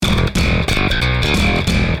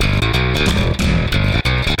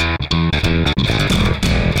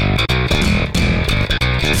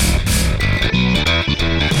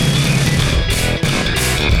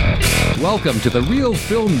Welcome to the Real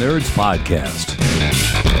Film Nerds Podcast.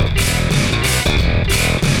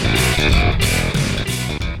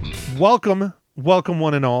 Welcome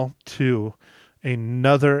one and all to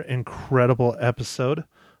another incredible episode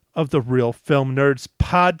of the Real Film Nerds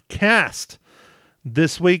Podcast.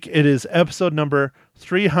 This week it is episode number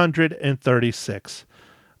 336.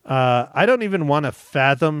 I don't even want to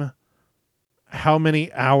fathom how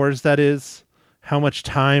many hours that is, how much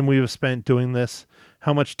time we have spent doing this,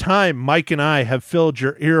 how much time Mike and I have filled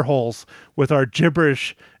your ear holes with our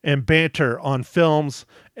gibberish and banter on films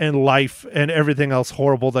and life and everything else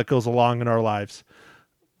horrible that goes along in our lives.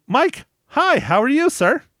 Mike, hi, how are you,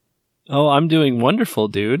 sir? Oh, I'm doing wonderful,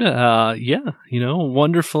 dude. Wonderful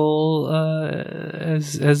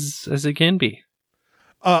as it can be.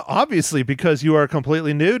 Obviously, because you are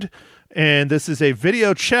completely nude, and this is a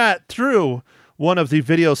video chat through one of the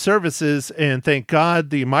video services, and thank God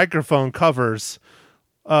the microphone covers,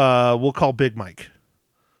 we'll call Big Mike.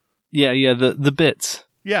 Yeah, the bits.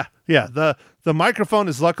 Yeah, the microphone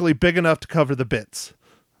is luckily big enough to cover the bits.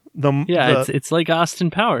 It's like Austin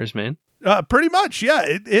Powers, man. Pretty much, yeah,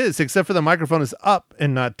 it is, except for the microphone is up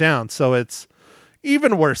and not down, so it's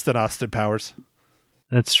even worse than Austin Powers.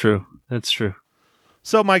 That's true.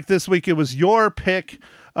 So, Mike, this week it was your pick.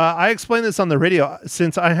 I explained this on the radio.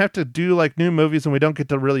 Since I have to do like new movies and we don't get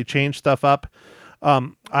to really change stuff up,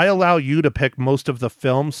 I allow you to pick most of the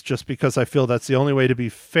films just because I feel that's the only way to be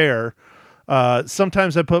fair.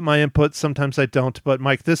 Sometimes I put my input, sometimes I don't. But,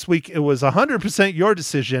 Mike, this week it was 100% your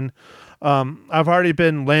decision. I've already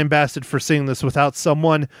been lambasted for seeing this without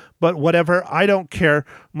someone, but whatever, I don't care.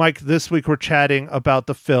 Mike, this week we're chatting about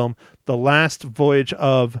the film, The Last Voyage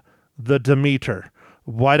of the Demeter.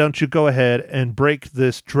 Why don't you go ahead and break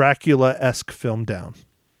this Dracula-esque film down?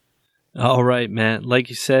 All right, Matt. Like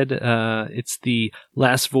you said, it's The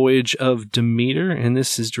Last Voyage of Demeter, and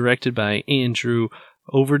this is directed by Andrew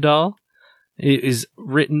Overdahl. It is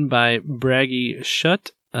written by Bragi Schutt,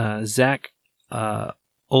 Zach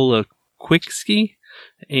Olaquicki,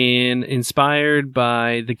 and inspired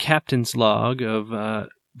by the captain's log of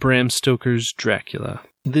Bram Stoker's Dracula.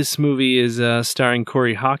 This movie is starring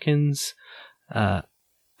Corey Hawkins,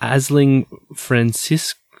 Aisling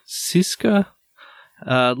Francisca,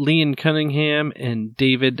 Leon Cunningham, and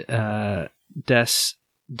David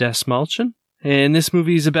Desmalchin. And this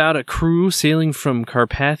movie is about a crew sailing from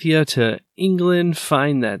Carpathia to England,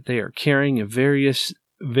 find that they are carrying a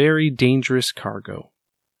very dangerous cargo.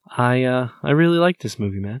 I really like this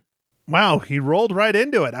movie, man. Wow, he rolled right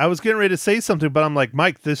into it. I was getting ready to say something, but I'm like,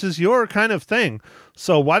 Mike, this is your kind of thing.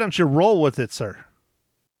 So why don't you roll with it, sir?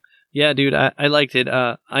 Yeah, dude, I liked it.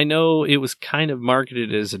 I know it was kind of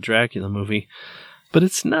marketed as a Dracula movie, but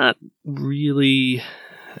it's not really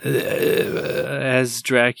as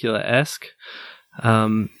Dracula-esque.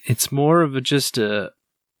 It's more of just a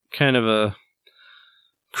kind of a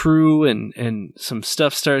crew and some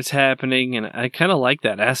stuff starts happening, and I kind of like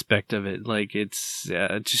that aspect of it. Like, it's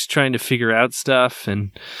just trying to figure out stuff,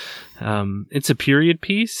 and it's a period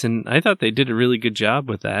piece, and I thought they did a really good job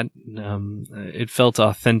with that. It felt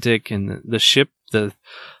authentic, and the ship, the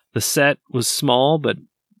set was small but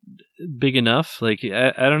big enough. Like,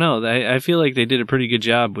 I don't know, I feel like they did a pretty good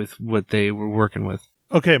job with what they were working with.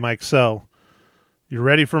 Okay, Mike, so you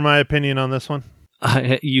ready for my opinion on this one?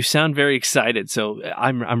 You sound very excited, so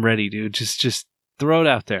I'm ready, dude. Just throw it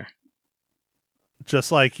out there.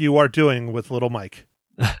 Just like you are doing with Little Mike.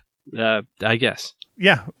 I guess.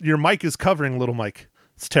 Yeah, your mic is covering Little Mike.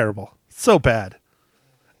 It's terrible. So bad.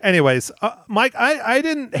 Anyways, Mike, I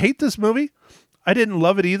didn't hate this movie. I didn't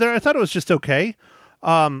love it either. I thought it was just okay.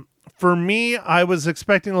 For me, I was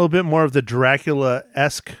expecting a little bit more of the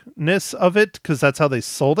Dracula-esque-ness of it, because that's how they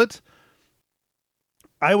sold it.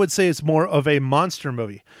 I would say it's more of a monster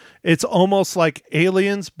movie. It's almost like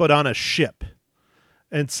Aliens, but on a ship.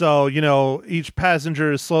 And so, each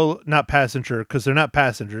passenger is not passenger, because they're not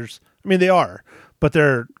passengers. I mean, they are, but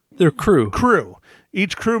they're crew.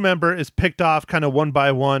 Each crew member is picked off kind of one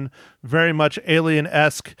by one, very much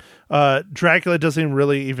Alien-esque. Dracula doesn't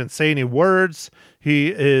really even say any words.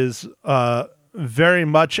 He is very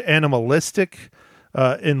much animalistic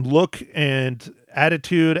in look and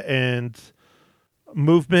attitude and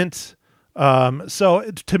movement.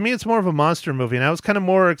 So to me, it's more of a monster movie, and I was kind of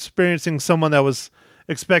more experiencing someone that was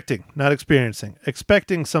expecting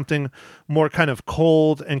something more kind of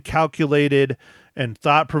cold and calculated and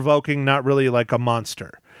thought-provoking, not really like a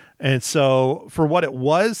monster. And so for what it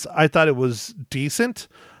was, I thought it was decent.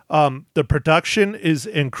 The production is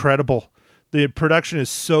incredible. The production is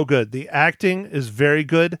so good. The acting is very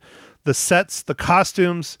good. The sets, the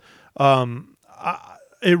costumes,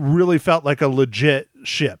 it really felt like a legit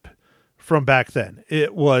ship from back then.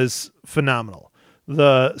 It was phenomenal.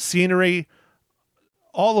 The scenery,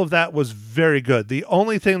 all of that was very good. The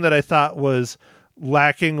only thing that I thought was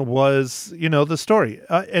lacking was, the story.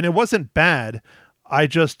 And it wasn't bad. I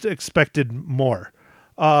just expected more.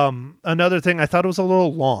 Another thing, I thought it was a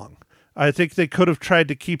little long. I think they could have tried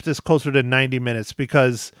to keep this closer to 90 minutes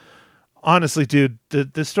because honestly, dude,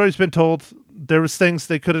 the story's been told. There was things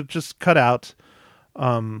they could have just cut out.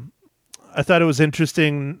 I thought it was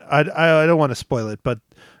interesting. I don't want to spoil it, but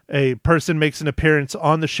a person makes an appearance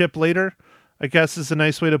on the ship later, I guess is a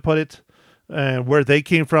nice way to put it, and where they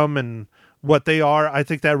came from and what they are. I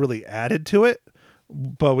think that really added to it,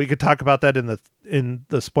 but we could talk about that in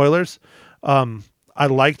the spoilers. I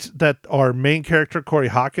liked that our main character, Corey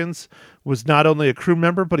Hawkins, was not only a crew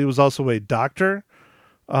member, but he was also a doctor.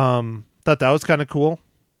 Thought that was kind of cool.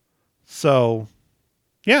 So,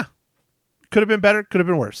 yeah. Could have been better, could have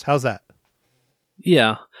been worse. How's that?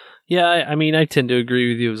 Yeah. Yeah, I mean, I tend to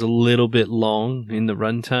agree with you. It was a little bit long in the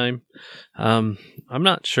runtime. I'm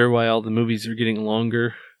not sure why all the movies are getting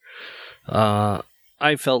longer.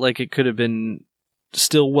 I felt like it could have been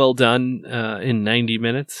still well done in 90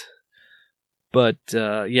 minutes. But,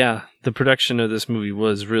 yeah, the production of this movie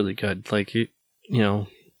was really good. Like, it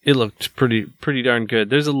looked pretty darn good.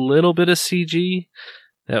 There's a little bit of CG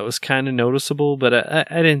that was kind of noticeable, but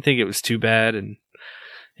I didn't think it was too bad, and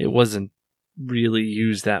it wasn't really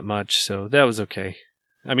used that much, so that was okay.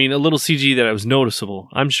 I mean, a little CG that was noticeable.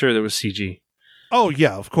 I'm sure there was CG. Oh,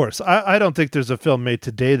 yeah, of course. I don't think there's a film made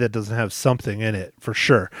today that doesn't have something in it, for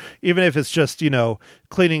sure. Even if it's just,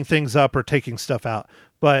 cleaning things up or taking stuff out.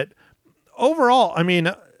 But overall, I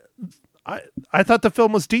mean, I thought the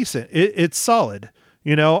film was decent. It's solid.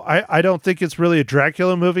 I don't think it's really a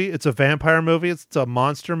Dracula movie. It's a vampire movie. It's a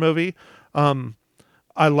monster movie.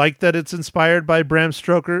 I like that it's inspired by Bram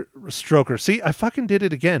Stoker. See, I fucking did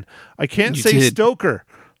it again. I can't say Stoker.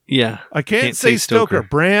 Yeah. I can't say Stoker.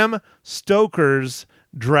 Bram Stoker's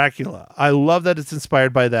Dracula. I love that it's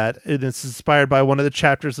inspired by that. It's inspired by one of the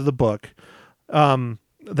chapters of the book.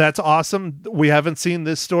 That's awesome. We haven't seen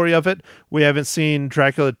this story of it. We haven't seen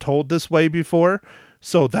Dracula told this way before.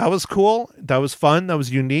 So that was cool. That was fun. That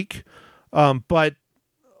was unique. But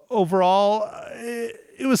overall,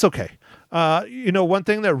 it was okay. One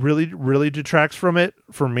thing that really, really detracts from it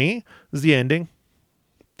for me is the ending.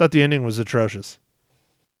 Thought the ending was atrocious.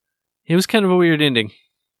 It was kind of a weird ending.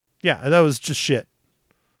 Yeah, that was just shit.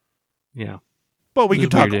 Yeah. But we can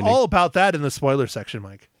talk all about that in the spoiler section,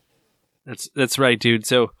 Mike. That's right, dude.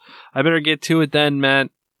 So I better get to it then, Matt.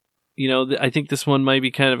 I think this one might be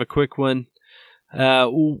kind of a quick one.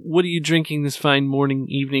 What are you drinking this fine morning,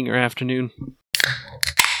 evening, or afternoon?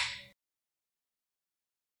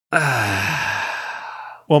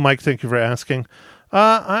 Well, Mike, thank you for asking.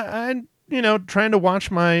 I'm trying to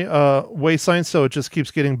watch my waistline so it just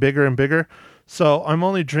keeps getting bigger and bigger. So I'm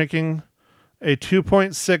only drinking a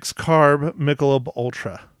 2.6 carb Michelob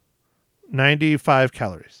Ultra, 95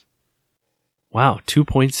 calories. Wow,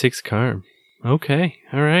 2.6 carb. Okay,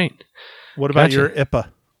 all right. What about your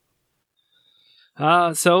IPA?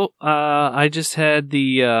 So I just had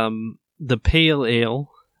the pale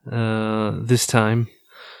ale this time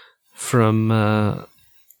from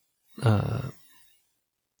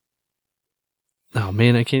oh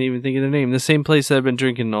man, I can't even think of the name. The same place that I've been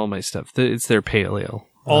drinking all my stuff. It's their pale ale.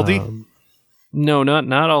 Aldi? No, not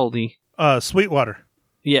Aldi. Sweetwater.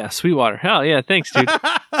 Yeah, Sweetwater. Hell yeah, thanks, dude.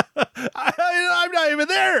 I'm not even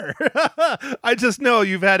there. I just know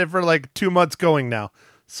you've had it for like 2 months going now.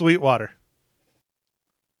 Sweetwater.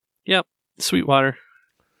 Yep, Sweetwater.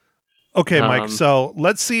 Okay, Mike, so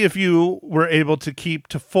let's see if you were able to keep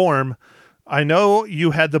to form. I know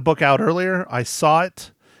you had the book out earlier. I saw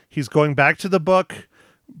it. He's going back to the book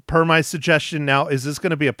per my suggestion. Now, is this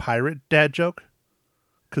going to be a pirate dad joke?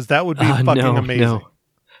 Because that would be fucking amazing.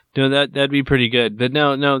 No, that'd be pretty good. But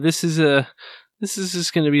no, this is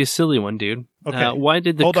just going to be a silly one, dude. Okay. Why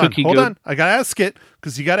did the cookie Hold on. I got to ask it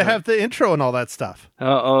because you got to have the intro and all that stuff.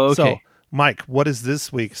 Okay. So, Mike, what is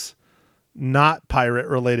this week's not pirate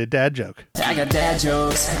related dad joke? I got dad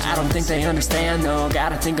jokes. I don't think they understand though.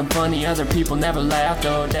 Gotta think I'm funny. Other people never laugh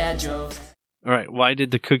though. Dad jokes. All right. Why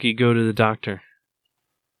did the cookie go to the doctor?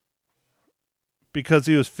 Because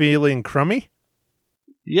he was feeling crummy?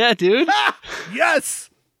 Yeah, dude. Yes.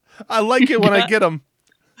 I like it when I get them.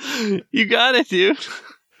 You got it, dude.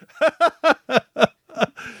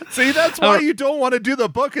 See, that's why you don't want to do the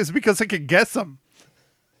book, is because I can guess them.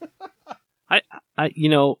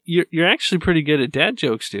 You're actually pretty good at dad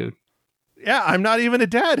jokes, dude. Yeah, I'm not even a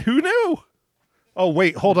dad. Who knew? Oh,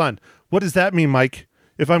 wait, hold on. What does that mean, Mike?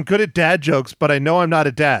 If I'm good at dad jokes, but I know I'm not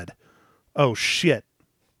a dad. Oh, shit.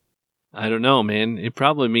 I don't know, man. It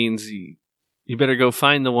probably means you better go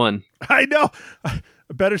find the one. I know. I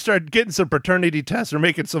better start getting some paternity tests or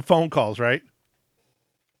making some phone calls, right?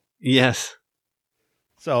 Yes.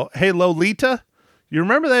 So, hey, Lolita, you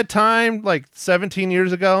remember that time like 17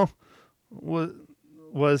 years ago?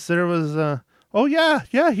 Oh yeah,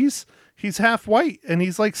 he's half white and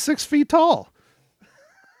he's like 6 feet tall.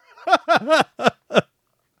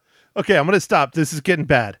 Okay, I'm going to stop. This is getting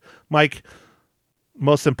bad. Mike,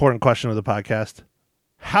 most important question of the podcast.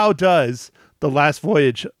 How does the last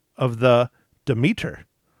voyage of the Demeter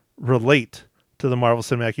relate to the Marvel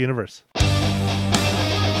Cinematic Universe?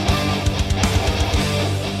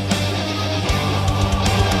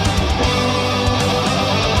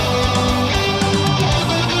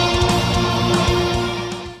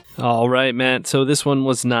 All right, Matt. So this one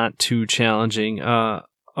was not too challenging.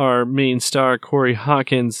 Our main star, Corey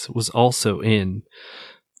Hawkins, was also in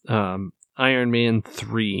Iron Man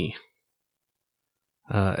 3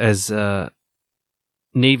 as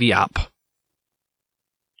Navy Op.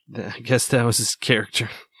 I guess that was his character.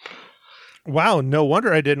 Wow, no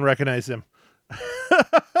wonder I didn't recognize him.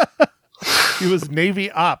 He was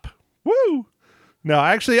Navy Op. Woo! No,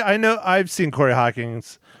 actually, I know I've seen Corey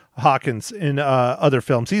Hawkins in other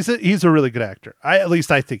films. He's a really good actor. At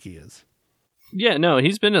least I think he is. Yeah, no,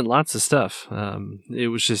 he's been in lots of stuff. It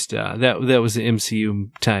was just that was the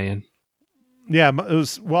MCU tie-in. Yeah, it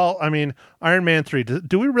was. Well, I mean, Iron Man 3.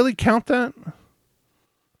 Do we really count that?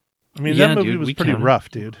 I mean, that movie was pretty rough,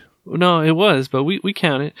 dude. No, it was, but we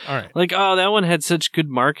count it. All right. Like, that one had such good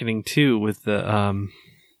marketing too with the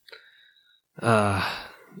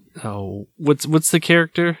what's the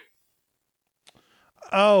character?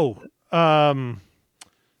 Oh,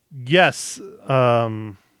 yes.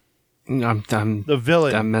 I'm the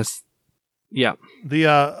villain. Yeah.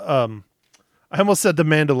 I almost said the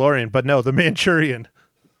Mandalorian, but no, the Manchurian.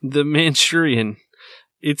 The Manchurian.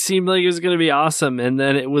 It seemed like it was going to be awesome, and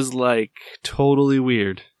then it was like totally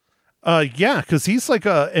weird. Yeah, because he's like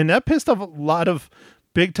and that pissed off a lot of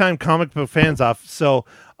big time comic book fans off. So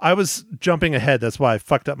I was jumping ahead. That's why I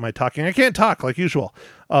fucked up my talking. I can't talk like usual.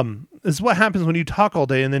 This is what happens when you talk all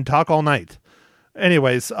day and then talk all night.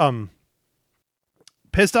 Anyways,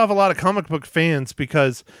 pissed off a lot of comic book fans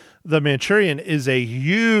because the Manchurian is a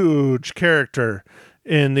huge character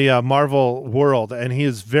in the Marvel world, and he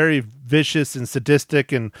is very vicious and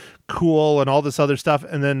sadistic and cool and all this other stuff.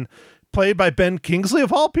 And then played by Ben Kingsley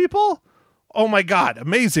of all people. Oh my God.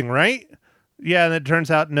 Amazing, right? Yeah. And it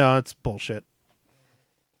turns out, no, it's bullshit.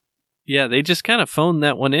 Yeah. They just kind of phoned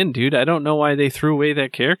that one in, dude. I don't know why they threw away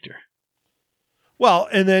that character. Well,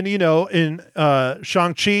 and then, in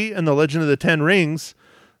Shang-Chi and the Legend of the Ten Rings,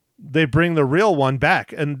 they bring the real one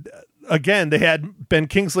back. And again, they had Ben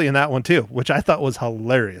Kingsley in that one too, which I thought was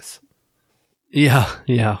hilarious. Yeah.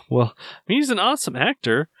 Yeah. Well, he's an awesome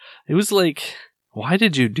actor. It was like, why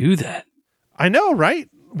did you do that? I know, right?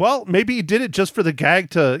 Well, maybe he did it just for the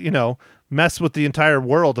gag to, mess with the entire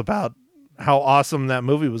world about how awesome that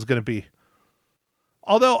movie was going to be.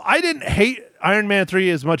 Although I didn't hate Iron Man 3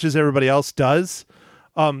 as much as everybody else does.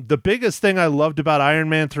 The biggest thing I loved about Iron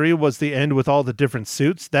Man 3 was the end with all the different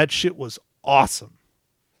suits. That shit was awesome.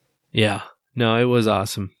 Yeah. No, it was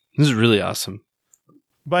awesome. This is really awesome.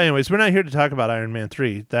 But anyways, we're not here to talk about Iron Man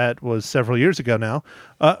 3. That was several years ago now.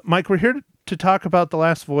 Mike, we're here to talk about the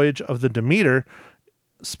last voyage of the Demeter,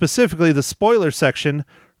 specifically the spoiler section.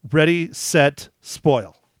 Ready, set,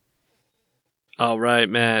 spoil. All right,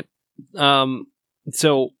 Matt.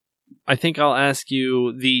 So I think I'll ask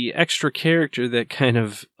you the extra character that kind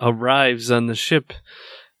of arrives on the ship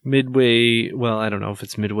midway. Well, I don't know if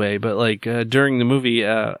it's midway, but like during the movie,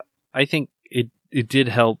 I think it did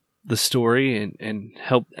help the story and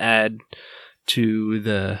help add to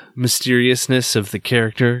the mysteriousness of the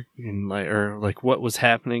character and like what was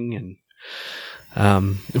happening. And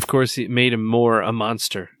of course, it made him more a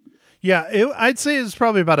monster. Yeah, I'd say it's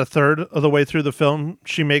probably about a third of the way through the film.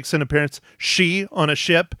 She makes an appearance. She on a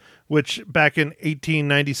ship, which back in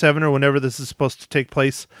 1897 or whenever this is supposed to take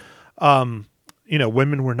place,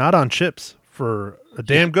 women were not on ships for a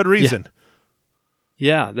damn good reason.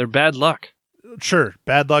 Yeah, they're bad luck. Sure,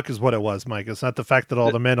 bad luck is what it was, Mike. It's not the fact that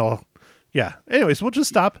all the men all... Yeah. Anyways, we'll just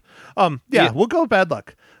stop. We'll go with bad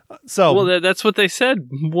luck. That's what they said.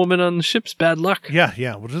 Woman on the ship's bad luck.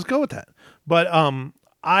 Yeah, we'll just go with that. But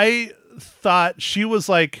I thought she was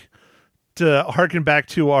like, to harken back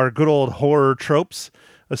to our good old horror tropes,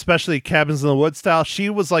 especially Cabins in the Woods style, she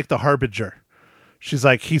was like the harbinger. She's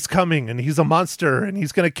like, he's coming and he's a monster and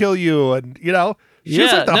he's going to kill you. And, she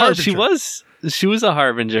was like the harbinger. She was a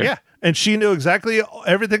harbinger. Yeah. And she knew exactly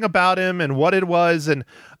everything about him and what it was. And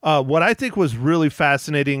what I think was really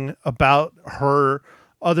fascinating about her,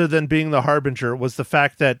 other than being the Harbinger, was the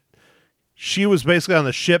fact that she was basically on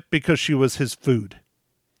the ship because she was his food.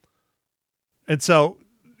 And so,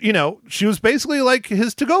 she was basically like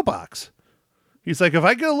his to-go box. He's like, if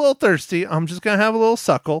I get a little thirsty, I'm just going to have a little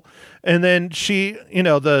suckle. And then she,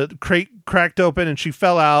 the crate cracked open and she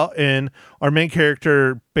fell out, and our main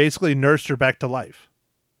character basically nursed her back to life.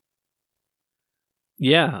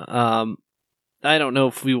 Yeah. I don't know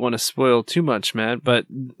if we want to spoil too much, Matt, but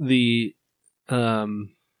the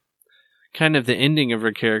kind of the ending of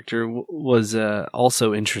her character was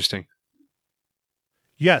also interesting.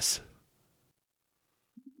 Yes.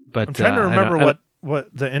 But I'm trying to remember what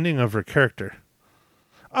the ending of her character.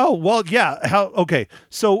 Oh, well, yeah. Okay.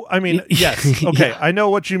 So, I mean, yes. Okay. Yeah. I know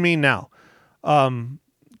what you mean now.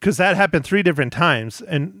 Because that happened 3 different times.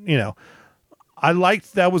 And, I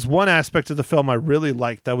liked, that was one aspect of the film I really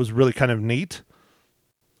liked. That was really kind of neat.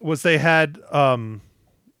 Was they had, not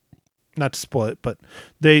to spoil it, but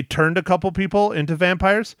they turned a couple people into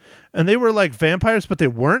vampires. And they were like vampires, but they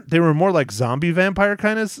weren't. They were more like zombie vampire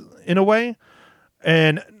kind of in a way.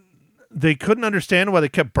 And they couldn't understand why they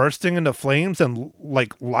kept bursting into flames and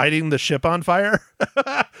like lighting the ship on fire.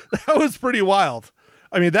 That was pretty wild.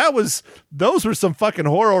 I mean, those were some fucking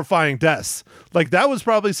horrifying deaths. Like that was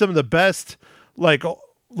probably some of the best, like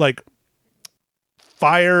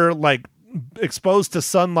fire, like exposed to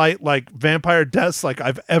sunlight, like vampire deaths like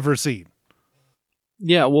I've ever seen.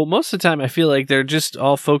 Yeah. Well, most of the time I feel like they're just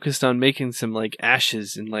all focused on making some like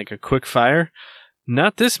ashes and like a quick fire.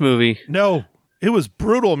 Not this movie. No. It was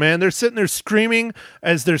brutal, man. They're sitting there screaming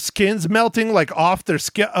as their skin's melting like off their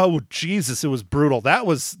skin. Oh, Jesus, it was brutal. That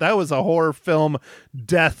was a horror film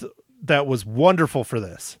death that was wonderful for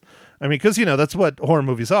this. I mean, because, that's what horror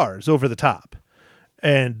movies are, is over the top.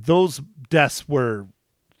 And those deaths were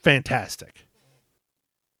fantastic.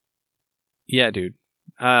 Yeah, dude.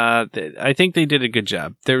 I think they did a good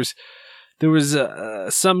job. There was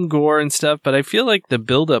some gore and stuff, but I feel like the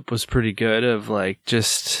buildup was pretty good of like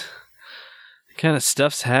just... kind of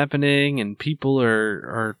stuff's happening and people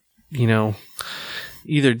are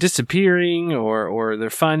either disappearing or they're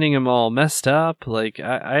finding them all messed up. Like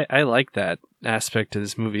I like that aspect of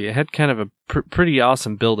this movie. It had kind of a pretty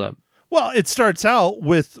awesome buildup. Well, it starts out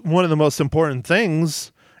with one of the most important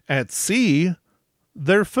things at sea,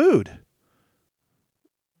 their food.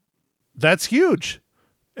 That's huge.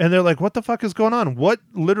 And they're like, what the fuck is going on? What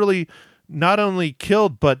literally not only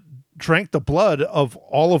killed, but drank the blood of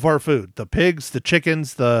all of our food, the pigs, the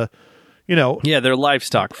chickens, their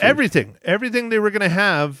livestock food. everything they were going to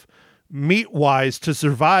have meat wise to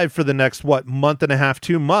survive for the next month and a half,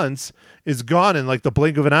 2 months is gone in like the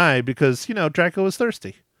blink of an eye because Dracula was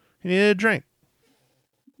thirsty. He needed a drink.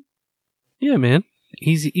 Yeah, man,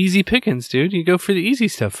 easy pickings, dude. You go for the easy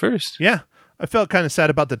stuff first. Yeah. I felt kind of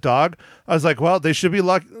sad about the dog. I was like, well, they should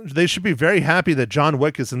be very happy that John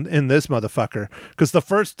Wick is in this motherfucker. Because the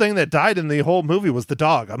first thing that died in the whole movie was the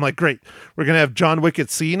dog. I'm like, great. We're going to have John Wick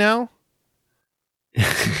at sea now?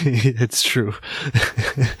 It's true.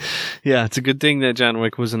 Yeah, it's a good thing that John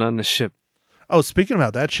Wick wasn't on the ship. Oh, speaking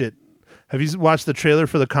about that shit, have you watched the trailer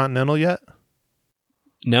for the Continental yet?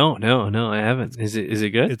 No, I haven't. Is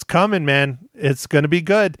it good? It's coming, man. It's going to be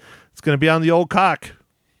good. It's going to be on the old cock.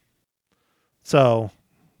 So,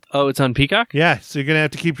 it's on Peacock? Yeah, so you're going to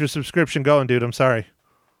have to keep your subscription going, dude. I'm sorry.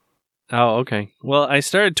 Oh, okay. Well, I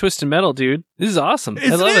started Twisted Metal, dude. This is awesome.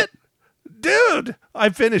 I love it. Dude, I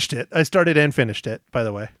finished it. I started and finished it, by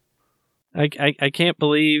the way. I can't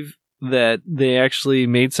believe that they actually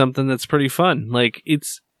made something that's pretty fun. Like,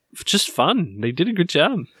 it's just fun. They did a good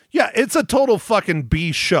job. Yeah, it's a total fucking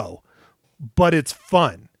B show, but it's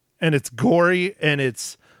fun, and it's gory, and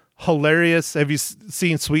it's hilarious. Have you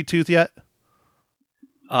seen Sweet Tooth yet?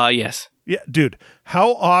 Yes. Yeah, dude,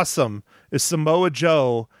 how awesome is Samoa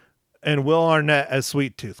Joe and Will Arnett as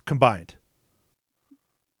Sweet Tooth combined?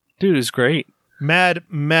 Dude, it's great. Mad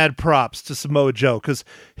props to Samoa Joe, because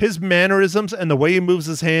his mannerisms and the way he moves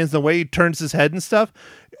his hands, the way he turns his head and stuff,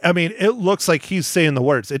 I mean, it looks like he's saying the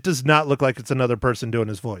words. It does not look like it's another person doing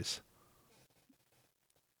his voice.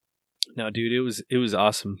 No, dude, it was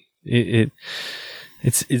awesome.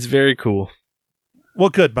 It's very cool. Well,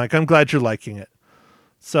 good, Mike. I'm glad you're liking it.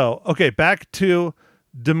 So, okay, back to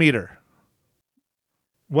Demeter.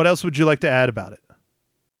 What else would you like to add about it?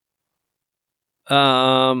 We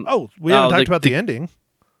haven't talked about the ending.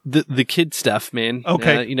 The kid stuff, man.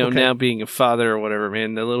 Okay. Okay. Now being a father or whatever,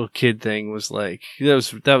 man, the little kid thing was like,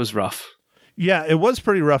 that was rough. Yeah, it was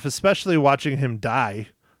pretty rough, especially watching him die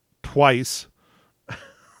twice.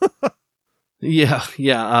 Yeah,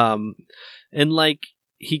 yeah. And like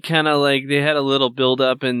he kind of like they had a little build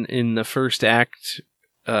up in the first act.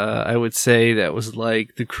 I would say that was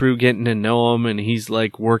like the crew getting to know him, and he's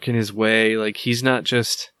like working his way. Like he's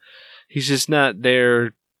just not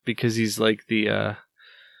there because he's like the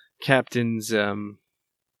captain's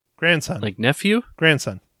grandson, like nephew,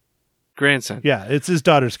 grandson. Yeah, it's his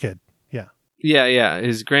daughter's kid. Yeah,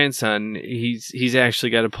 his grandson. He's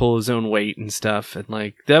actually got to pull his own weight and stuff, and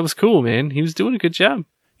like that was cool, man. He was doing a good job.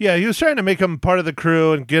 Yeah, he was trying to make him part of the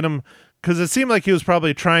crew and get him, because it seemed like he was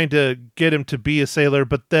probably trying to get him to be a sailor.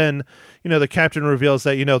 But then, the captain reveals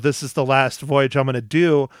that this is the last voyage I'm going to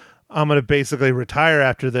do. I'm going to basically retire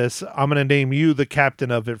after this. I'm going to name you the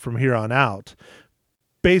captain of it from here on out.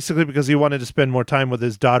 Basically, because he wanted to spend more time with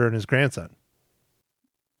his daughter and his grandson.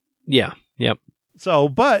 Yeah. Yep. So,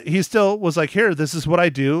 but he still was like, here, this is what I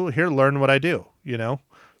do. Here, learn what I do,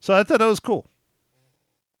 So I thought that was cool.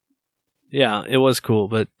 Yeah, it was cool,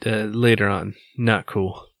 but later on, not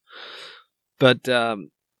cool. But,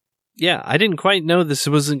 yeah, I didn't quite know this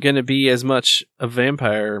wasn't going to be as much a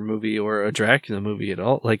vampire movie or a Dracula movie at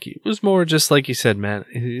all. Like, it was more just like you said, Matt.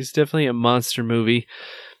 It's definitely a monster movie.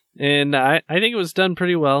 And I think it was done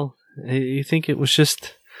pretty well. I think it was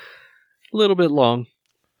just a little bit long.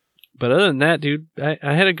 But other than that, dude, I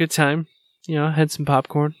had a good time. I had some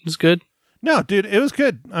popcorn. It was good. No, dude, it was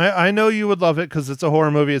good. I know you would love it because it's a horror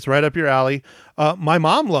movie. It's right up your alley. My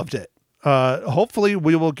mom loved it. Hopefully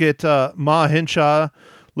we will get Ma Hinshaw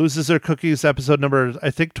Loses Her Cookies episode number, I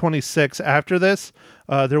think, 26 after this.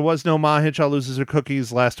 There was no Ma Hinshaw Loses Her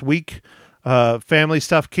Cookies last week. Family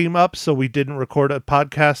stuff came up, so we didn't record a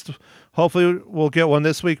podcast. Hopefully we'll get one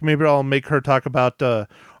this week. Maybe I'll make her talk about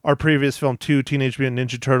our previous film, 2 Teenage Mutant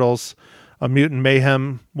Ninja Turtles, Mutant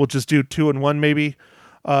Mayhem. We'll just do 2 and 1 maybe.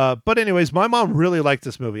 But anyways, my mom really liked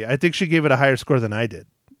this movie. I think she gave it a higher score than I did.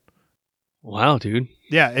 Wow, dude.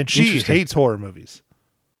 Yeah, and she hates horror movies.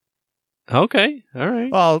 Okay, all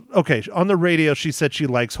right. Well, okay, on the radio she said she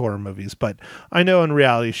likes horror movies, but I know in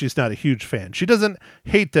reality she's not a huge fan. She doesn't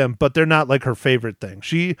hate them, but they're not like her favorite thing.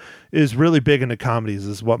 She is really big into comedies,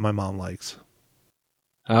 is what my mom likes.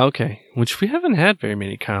 Okay, which we haven't had very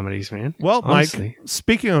many comedies, man. Well, honestly. Mike,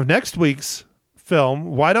 speaking of next week's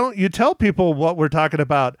film, why don't you tell people what we're talking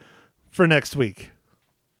about for next week?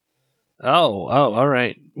 Oh, all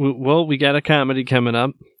right. Well, we got a comedy coming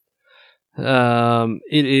up.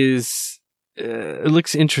 It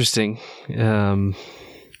looks interesting. I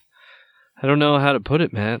don't know how to put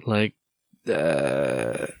it, Matt. Like,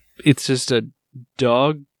 it's just a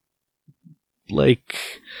dog,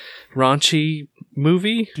 like, raunchy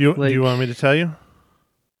movie. Do you want me to tell you?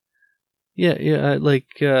 Yeah,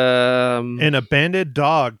 like... An abandoned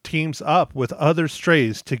dog teams up with other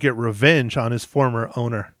strays to get revenge on his former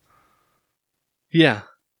owner. Yeah.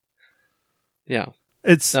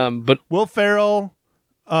 It's but Will Ferrell,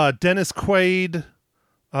 Dennis Quaid,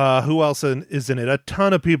 who else is in it? A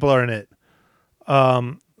ton of people are in it.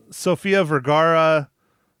 Sofia Vergara,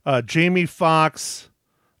 Jamie Foxx,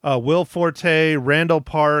 Will Forte, Randall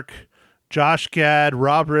Park, Josh Gad,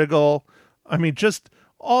 Rob Riggle. I mean, just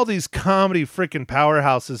all these comedy freaking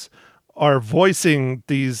powerhouses are voicing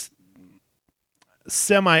these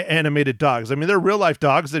semi-animated dogs. I mean, they're real life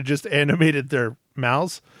dogs. They just animated their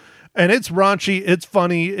mouths, and it's raunchy. It's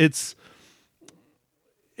funny. It's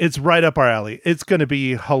right up our alley. It's going to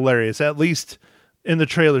be hilarious. At least in the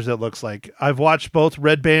trailers, it looks like. I've watched both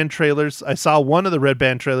Red Band trailers. I saw one of the Red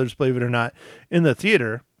Band trailers, believe it or not, in the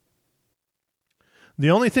theater.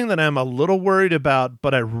 The only thing that I'm a little worried about,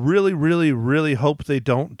 but I really, really, really hope they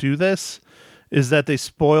don't do this, is that they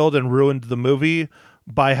spoiled and ruined the movie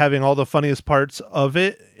by having all the funniest parts of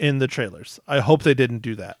it in the trailers. I hope they didn't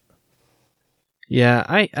do that. Yeah,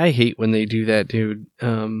 I hate when they do that, dude.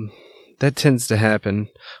 That tends to happen.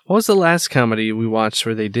 What was the last comedy we watched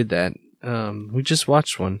where they did that? We just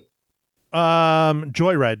watched one.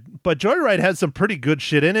 Joyride. But Joyride had some pretty good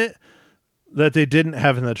shit in it that they didn't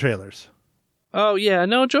have in the trailers. Oh, yeah.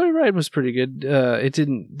 No, Joyride was pretty good. It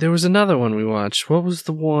didn't... There was another one we watched. What was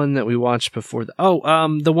the one that we watched before?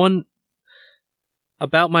 The one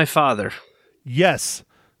about my father. Yes.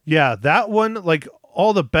 Yeah, that one, like,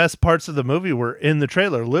 all the best parts of the movie were in the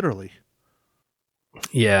trailer, literally.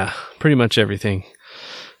 Yeah, pretty much everything.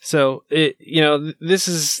 So, this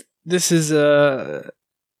is going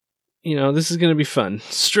to be fun.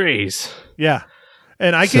 Strays. Yeah.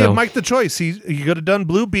 And I gave Mike the choice. He could have done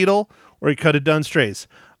Blue Beetle or he could have done Strays.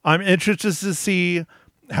 I'm interested to see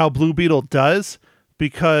how Blue Beetle does,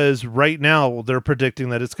 because right now they're predicting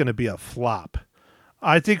that it's going to be a flop.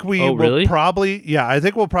 I think will probably, I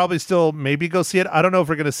think we'll probably still maybe go see it. I don't know if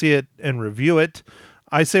we're going to see it and review it.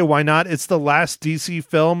 I say why not? It's the last DC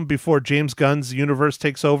film before James Gunn's universe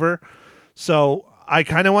takes over. So I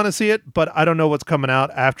kind of want to see it, but I don't know what's coming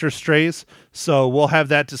out after Strays. So we'll have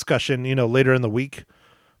that discussion, later in the week.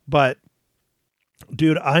 But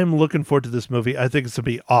dude, I'm looking forward to this movie. I think it's going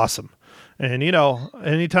to be awesome. And,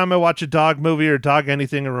 anytime I watch a dog movie or dog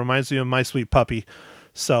anything, it reminds me of my sweet puppy.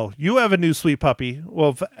 So you have a new sweet puppy. Well,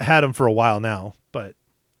 I've had him for a while now, but.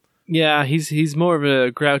 Yeah, he's more of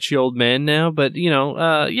a grouchy old man now, but,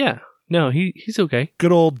 yeah. No, he's okay.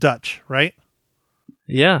 Good old Dutch, right?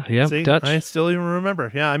 Yeah, See, Dutch. I still even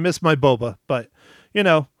remember. Yeah, I miss my Boba, but,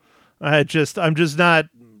 I'm just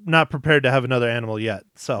not prepared to have another animal yet.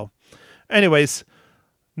 So, anyways,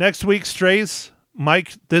 next week, Strays.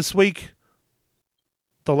 Mike, this week,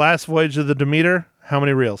 the last voyage of the Demeter. How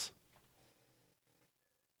many reels?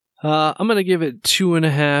 I'm going to give it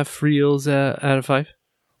 2.5 reels out of 5.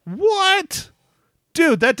 What?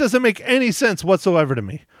 Dude, that doesn't make any sense whatsoever to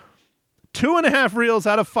me. 2.5 reels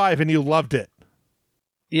out of 5, and you loved it.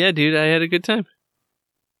 Yeah, dude, I had a good time.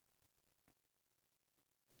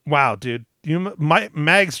 Wow, dude.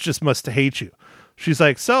 Mags just must hate you. She's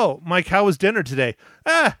like, so, Mike, how was dinner today?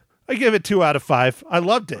 I give it 2 out of 5. I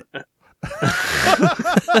loved it.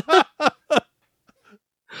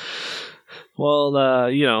 Well,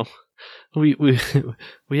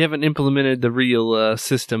 we haven't implemented the real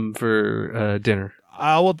system for dinner.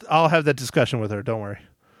 I'll have that discussion with her. Don't worry.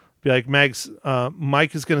 Be like, Mags,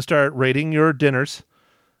 Mike is going to start rating your dinners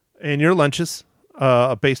and your lunches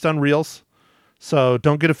based on reels. So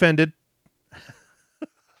don't get offended.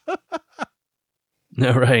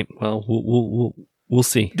 All right. Well, we'll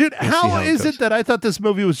see. Dude, We'll see how it is goes. it that I thought this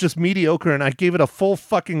movie was just mediocre and I gave it a full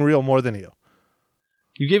fucking reel more than you?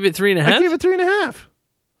 You gave it 3.5? I gave it 3.5.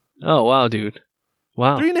 Oh, wow, dude.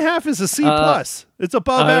 Wow. 3.5 is a C plus. It's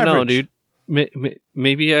above average. I don't know, dude.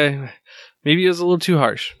 Maybe it was a little too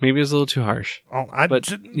harsh. Oh,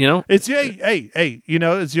 it's hey,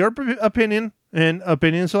 it's your opinion, and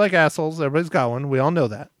opinions are like assholes. Everybody's got one. We all know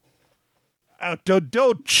that.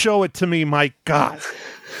 Don't show it to me, my God.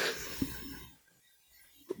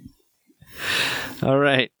 All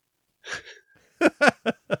right.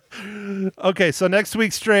 Okay, so next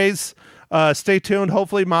week's Strays. Stay tuned.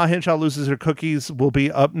 Hopefully Ma Hinshaw Loses Her Cookies will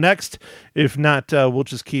be up next. If not, we'll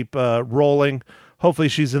just keep rolling. Hopefully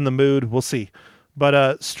she's in the mood. We'll see.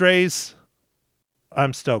 But Strays,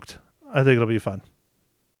 I'm stoked. I think it'll be fun.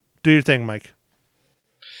 Do your thing, Mike.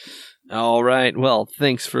 All right. Well,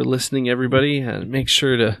 thanks for listening, everybody. Make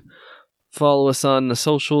sure to follow us on the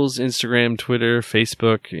socials, Instagram, Twitter,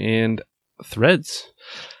 Facebook, and Threads.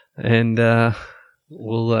 And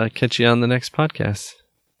we'll catch you on the next podcast.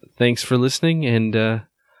 Thanks for listening, and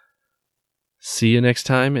see you next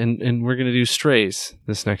time. And we're going to do Strays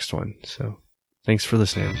this next one. So thanks for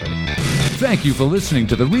listening, everybody. Thank you for listening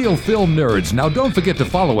to The Real Film Nerds. Now, don't forget to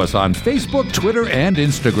follow us on Facebook, Twitter, and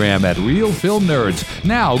Instagram at Real Film Nerds.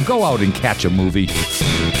 Now, go out and catch a movie.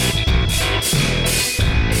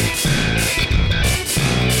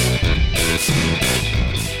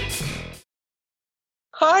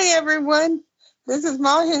 Hi, everyone. This is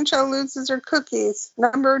Ma Hinshaw Loses Her Cookies,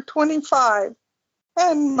 number 25.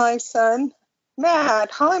 And my son, Matt.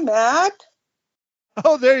 Hi, Matt.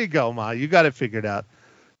 Oh, there you go, Ma. You got it figured out.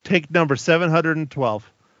 Take number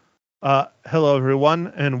 712. Hello,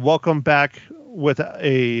 everyone, and welcome back with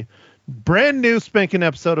a brand new spanking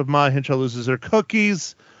episode of Ma Hinshaw Loses Her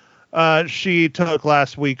Cookies. She took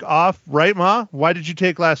last week off, right, Ma? Why did you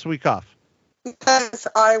take last week off? Because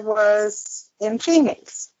I was in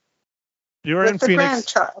Phoenix. You were with in the Phoenix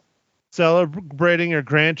grandchild. celebrating your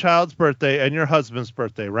grandchild's birthday and your husband's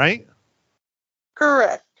birthday, right?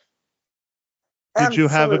 Correct. Did you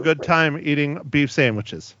have a good Absolutely. time eating beef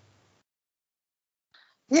sandwiches?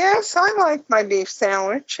 Yes, I like my beef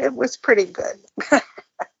sandwich. It was pretty good.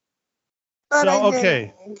 But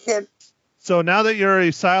okay. So now that you're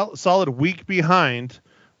a solid week behind,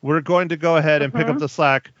 we're going to go ahead and pick up the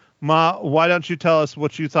slack. Ma, why don't you tell us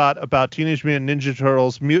what you thought about Teenage Mutant Ninja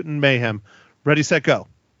Turtles Mutant Mayhem? Ready, set, go.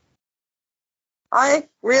 I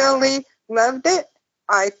really loved it.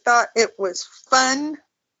 I thought it was fun.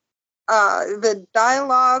 The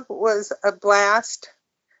dialogue was a blast.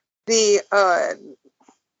 The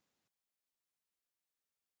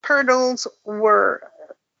turtles were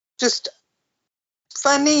just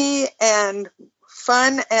funny and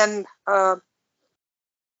fun, and I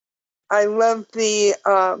love the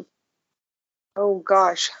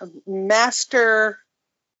Master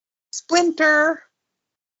Splinter,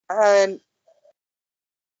 and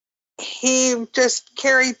he just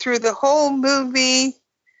carried through the whole movie.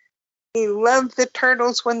 He loved the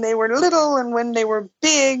turtles when they were little and when they were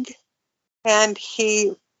big. and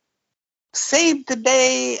he saved the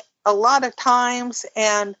day a lot of times.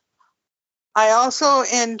 And I also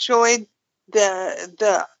enjoyed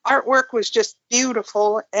the artwork was just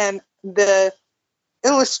beautiful, and the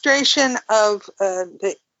illustration of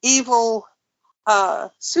the evil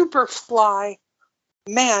Superfly,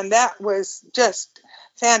 man, that was just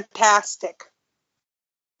fantastic,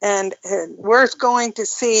 and worth going to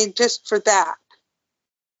see just for that.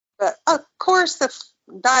 But of course, the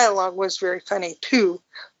dialogue was very funny too.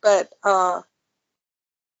 But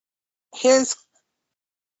his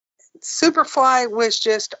Superfly was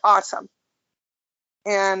just awesome.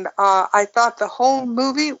 And I thought the whole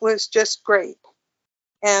movie was just great,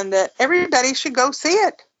 and that everybody should go see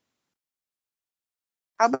it.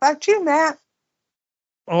 How about you, Matt?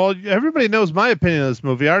 Well, everybody knows my opinion of this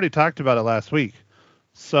movie. I already talked about it last week.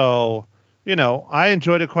 So, I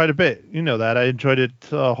enjoyed it quite a bit. You know that. I enjoyed it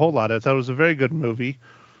a whole lot. I thought it was a very good movie.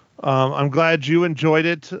 I'm glad you enjoyed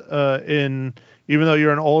it, even though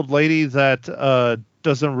you're an old lady that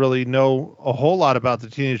doesn't really know a whole lot about the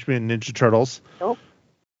Teenage Mutant Ninja Turtles. Nope.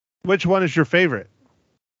 Which one is your favorite?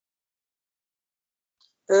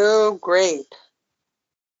 Oh, great.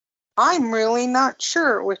 I'm really not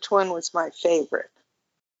sure which one was my favorite.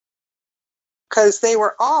 Because they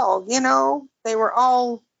were all, they were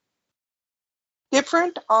all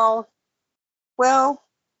different, I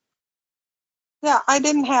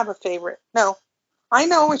didn't have a favorite. No. I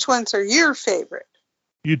know which ones are your favorite.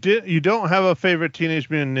 You don't have a favorite Teenage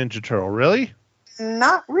Mutant Ninja Turtle, really?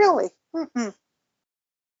 Not really. Mm-mm.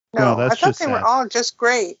 No, that's I thought just they sad. were all just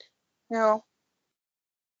great. No.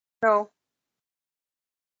 And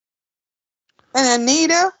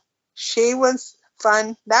Anita, she was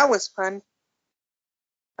fun. That was fun.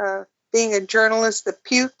 Being a journalist, the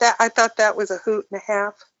puke, I thought that was a hoot and a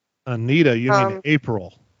half. Anita, you mean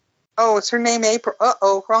April. Oh, is her name April?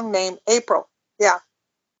 Uh-oh, wrong name. April. Yeah.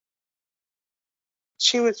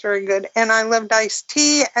 She was very good. And I loved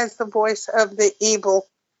Ice-T as the voice of the evil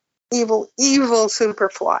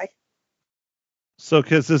Superfly. So,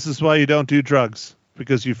 Kiss, this is why you don't do drugs,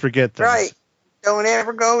 because you forget things. Right. Don't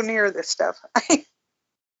ever go near this stuff.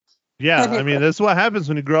 Yeah, I mean, this is what happens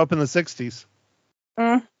when you grow up in the 60s.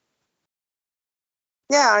 Mm.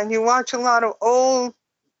 Yeah, and you watch a lot of old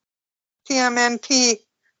TMNT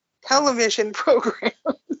television programs.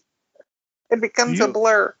 It becomes a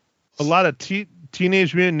blur. A lot of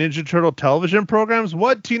Teenage Mutant Ninja Turtle television programs?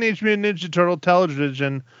 What Teenage Mutant Ninja Turtle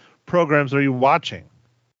television programs are you watching?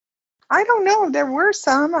 I don't know. There were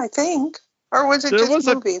some, I think. Or was it just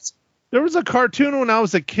movies? There was a cartoon when I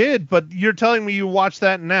was a kid, but you're telling me you watch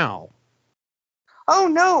that now. Oh,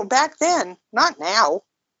 no. Back then. Not now.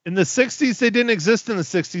 In the 60s, they didn't exist in the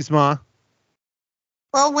 60s, Ma.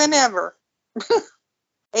 Well, whenever.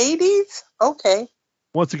 80s? Okay.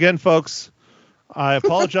 Once again, folks, I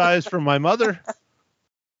apologize for my mother.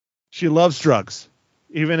 She loves drugs,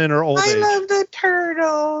 even in her old age. I love the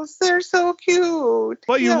turtles. They're so cute.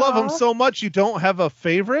 But you love them so much, you don't have a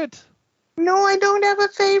favorite? No, I don't have a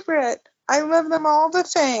favorite. I love them all the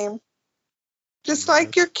same. Just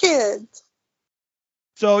like your kids.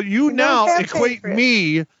 So you now equate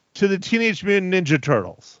me to the Teenage Mutant Ninja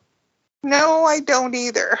Turtles. No, I don't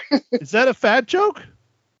either. Is that a fat joke?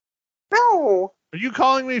 No. Are you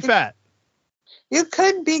calling me fat? You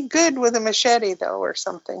could be good with a machete, though, or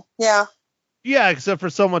something. Yeah. Yeah, except for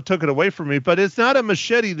someone took it away from me. But it's not a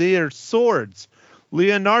machete. They are swords.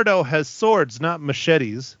 Leonardo has swords, not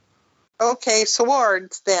machetes. Okay,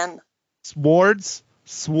 swords, then. Swords?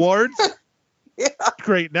 Yeah.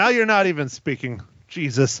 Great. Now you're not even speaking.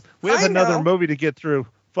 Jesus. We have another movie to get through.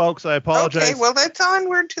 Folks, I apologize. Okay, well, let's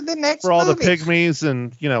onward to the next for all movie. the pygmies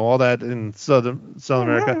and, all that in Southern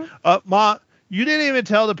America. Ma, you didn't even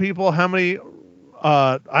tell the people how many,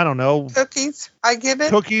 I don't know. Cookies I give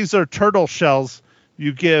it? Cookies or turtle shells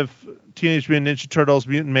you give Teenage Mutant Ninja Turtles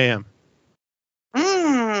Mutant Mayhem.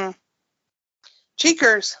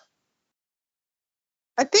 Cheekers.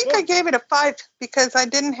 I think I gave it a 5 because I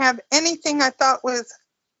didn't have anything I thought was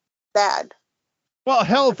bad. Well,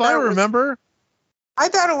 hell, if I remember. I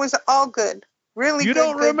thought it was all good. Really you good.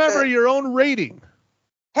 You don't remember your own rating.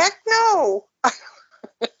 Heck no.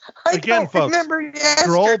 Again, folks, yesterday.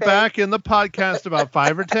 Scroll back in the podcast about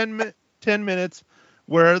 5 or 10 minutes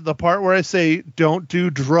where the part where I say don't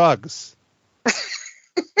do drugs.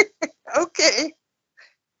 Okay.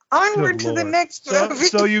 Onward to the next movie.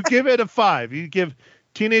 So you give it a 5. You give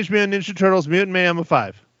Teenage Mutant Ninja Turtles Mutant Mayhem a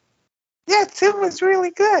 5. Yes, it was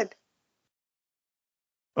really good.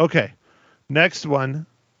 Okay. Next one.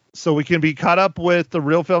 So we can be caught up with the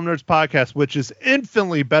Real Film Nerds podcast, which is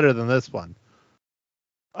infinitely better than this one.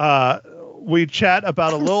 we chat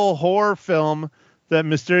about a little horror film that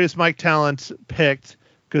Mysterious Mike Talent picked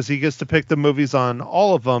because he gets to pick the movies on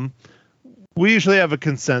all of them. We usually have a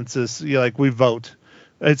consensus, like we vote.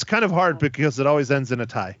 It's kind of hard because it always ends in a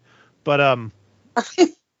tie. But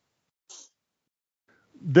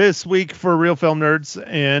this week for Real Film Nerds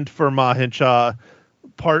and for Ma Hinshaw,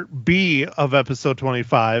 part B of episode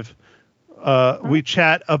 25, we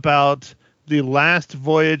chat about the last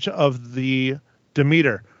voyage of the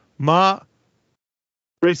Demeter. Ma,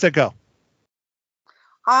 ready, set, go.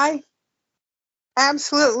 I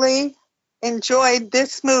absolutely enjoyed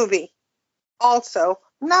this movie. Also,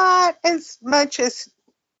 not as much as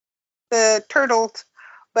the Turtles,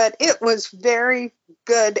 but it was very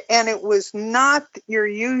good, and it was not your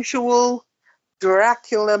usual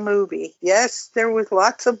Dracula movie. Yes, there was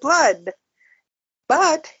lots of blood,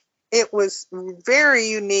 but it was very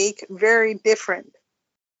unique, very different.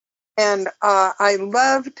 And I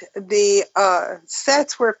loved the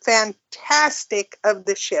sets were fantastic of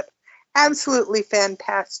the ship. Absolutely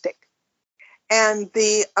fantastic. And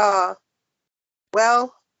the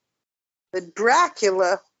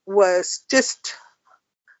Dracula was just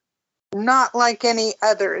not like any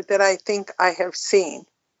other that I think I have seen.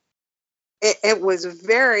 It was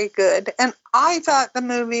very good. And I thought the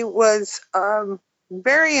movie was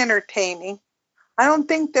very entertaining. I don't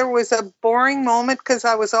think there was a boring moment because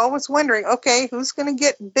I was always wondering, okay, who's going to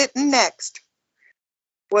get bitten next?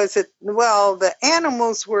 Was it, the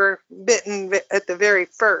animals were bitten at the very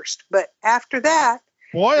first, but after that...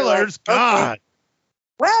 Spoilers, like, God! Okay,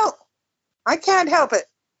 well, I can't help it.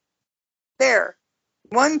 There,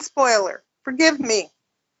 one spoiler. Forgive me.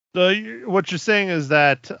 So what you're saying is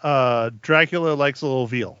that Dracula likes a little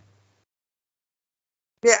veal.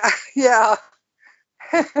 Yeah.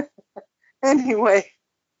 Anyway.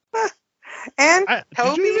 And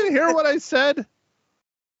did you even hear what I said?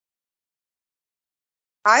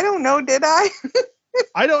 I don't know, did I?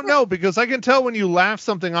 I don't know, because I can tell when you laugh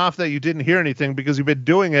something off that you didn't hear anything because you've been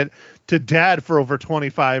doing it to Dad for over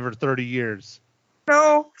 25 or 30 years.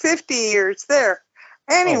 No, 50 years there.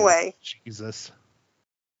 Anyway. Oh, Jesus.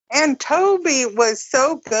 And Toby was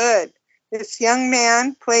so good. This young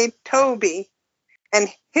man played Toby, and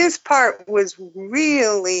his part was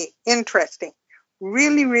really interesting.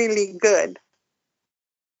 Really, really good.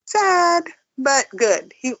 Sad, but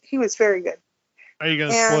good. He was very good. Are you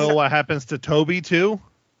going to spoil what happens to Toby, too?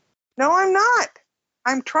 No, I'm not.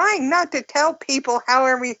 I'm trying not to tell people how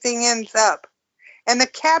everything ends up. And the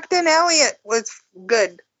Captain Elliot was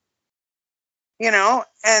good. And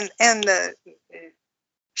the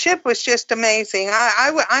ship was just amazing.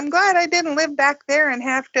 I'm glad I didn't live back there and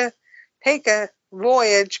have to take a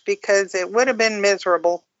voyage because it would have been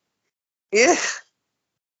miserable. Yeah.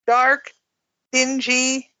 Dark,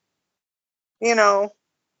 dingy,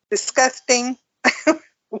 disgusting.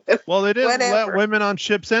 Well, they didn't Whatever. let women on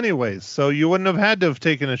ships anyways, so you wouldn't have had to have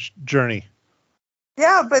taken a journey.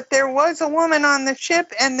 Yeah, but there was a woman on the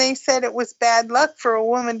ship, and they said it was bad luck for a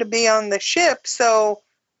woman to be on the ship, so,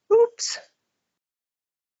 oops.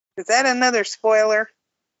 Is that another spoiler?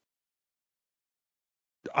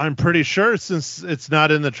 I'm pretty sure, since it's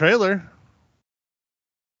not in the trailer.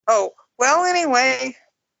 Oh, well, anyway,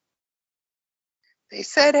 they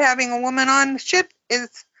said having a woman on the ship is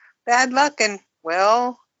bad luck, and,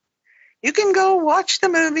 well, you can go watch the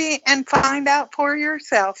movie and find out for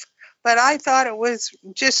yourself. But I thought it was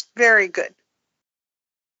just very good.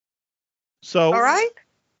 So, all right.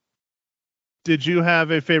 Did you have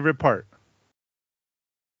a favorite part?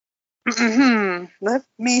 Yeah,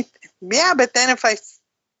 but then if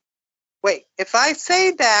I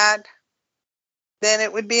say that, then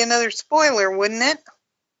it would be another spoiler, wouldn't it?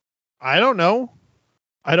 I don't know.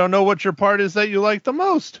 I don't know what your part is that you like the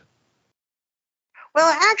most. Well,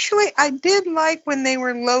 actually, I did like when they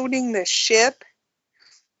were loading the ship.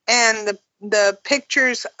 And the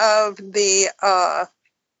pictures of the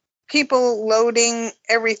people loading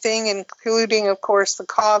everything, including, of course, the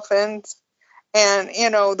coffins and,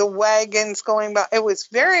 the wagons going by. It was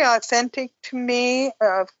very authentic to me,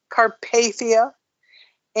 Carpathia.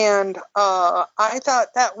 And I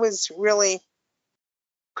thought that was really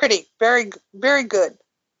pretty, very, very good.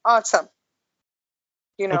 Awesome.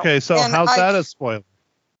 Okay, so how's that a spoiler?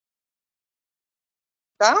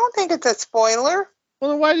 I don't think it's a spoiler.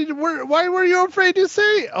 Well, why were you afraid to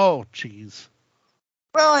say? Oh, jeez.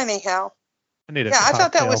 Well, anyhow. I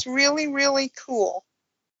thought that was really, really cool.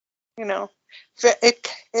 It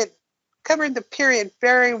covered the period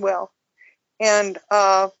very well. And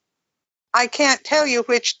I can't tell you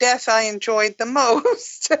which death I enjoyed the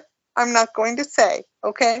most. I'm not going to say,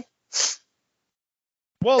 okay?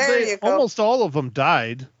 Well, almost all of them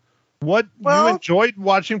died. What, Well, you enjoyed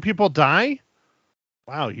watching people die?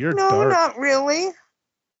 Wow, you're no, dark. not really.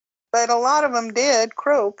 But a lot of them did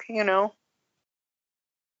croak, Or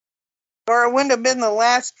it wouldn't have been the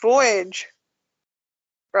last voyage,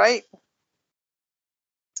 right?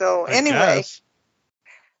 So I anyway, guess.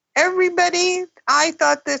 everybody, I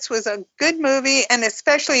thought this was a good movie, and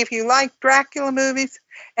especially if you like Dracula movies.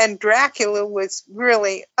 And Dracula was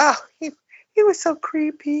really, he was so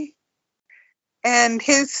creepy. And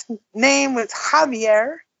his name was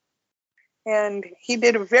Javier, and he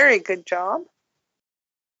did a very good job.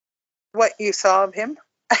 What you saw of him.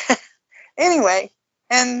 Anyway,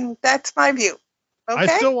 and that's my view. Okay? I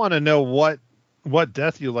still want to know what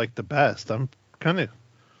death you like the best. I'm kind of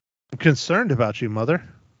concerned about you, Mother.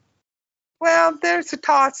 Well, there's a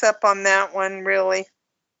toss-up on that one, really.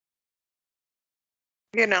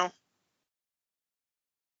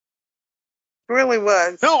 Really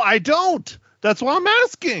was. No, I don't. That's why I'm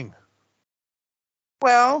asking.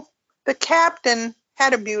 Well, the captain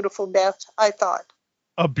had a beautiful death, I thought.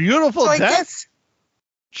 A beautiful So I death? guess,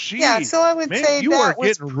 Jeez. yeah, so I would Man, say you that are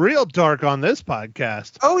was... getting real dark on this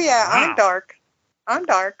podcast. Oh, yeah, Wow. I'm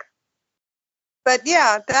dark. But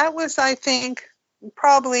yeah, that was, I think,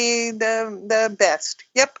 probably the best.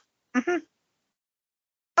 Yep. Mm-hmm.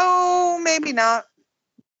 Oh, maybe not.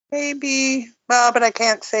 Maybe, well, but I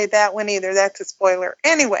can't say that one either. That's a spoiler.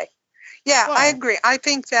 Anyway, yeah, Well, I agree. I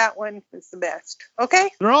think that one is the best.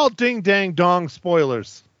 Okay? They're all ding dang dong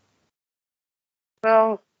spoilers.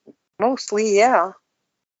 Well, mostly, yeah.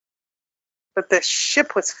 But the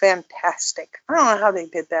ship was fantastic. I don't know how they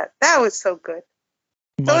did that. That was so good.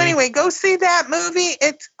 So Money. anyway, go see that movie.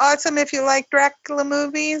 It's awesome if you like Dracula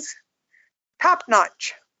movies. Top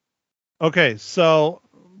notch. Okay, so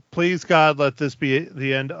please God, let this be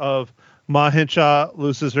the end of Ma Hinshaw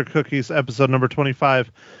Loses Her Cookies, episode number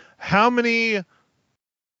 25. How many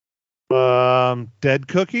dead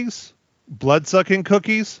cookies, blood-sucking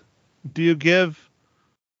cookies, do you give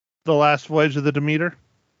The Last Voyage of the Demeter?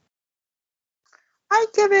 I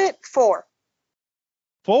give it 4.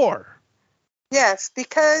 4. Yes,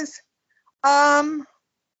 because there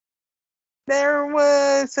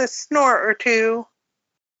was a snort or two.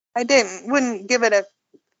 I wouldn't give it a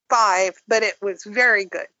 5, but it was very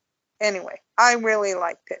good. Anyway, I really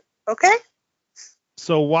liked it. Okay?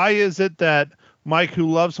 So why is it that Mike, who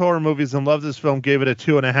loves horror movies and loved this film, gave it a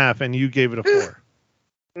 2.5 and you gave it a 4?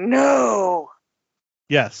 No,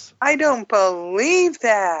 Yes. I don't believe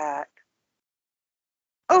that.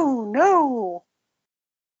 Oh, no.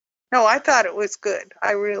 No, I thought it was good.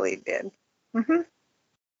 I really did. Mm-hmm.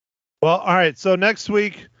 Well, all right. So next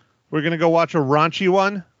week, we're going to go watch a raunchy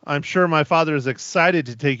one. I'm sure my father is excited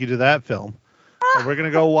to take you to that film. And we're going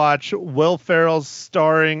to go watch Will Ferrell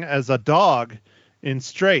starring as a dog in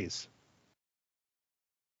Strays.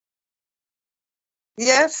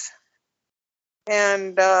 Yes.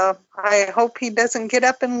 And I hope he doesn't get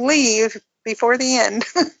up and leave before the end.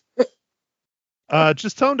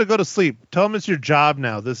 Just tell him to go to sleep. Tell him it's your job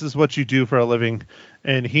now. This is what you do for a living.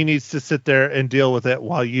 And he needs to sit there and deal with it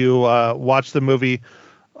while you watch the movie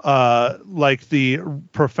like the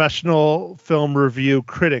professional film review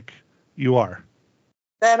critic you are.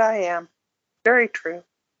 That I am. Very true.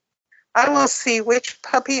 I will see which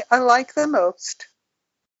puppy I like the most.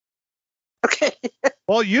 Okay.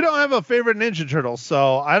 Well, you don't have a favorite Ninja Turtle,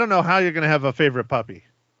 so I don't know how you're going to have a favorite puppy.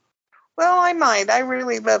 Well, I might. I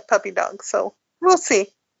really love puppy dogs, so we'll see.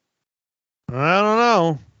 I don't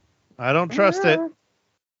know. I don't trust it.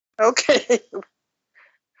 Okay.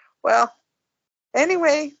 Well,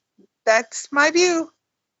 anyway, that's my view.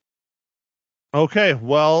 Okay,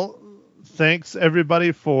 well, thanks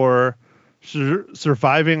everybody for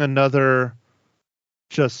surviving another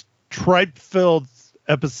just tripe-filled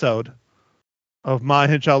episode of Ma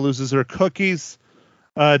Hinshaw Loses Her Cookies.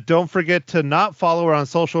 Don't forget to not follow her on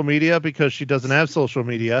social media because she doesn't have social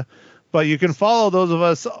media, but you can follow those of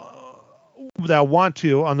us that want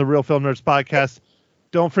to on the Real Film Nerds podcast.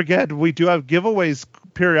 Don't forget, we do have giveaways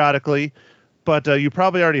periodically, but you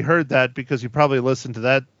probably already heard that because you probably listened to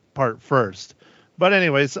that part first. But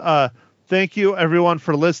anyways, thank you everyone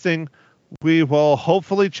for listening. We will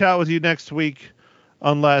hopefully chat with you next week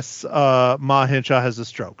unless Ma Hinshaw has a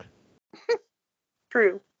stroke.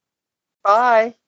 True. Bye.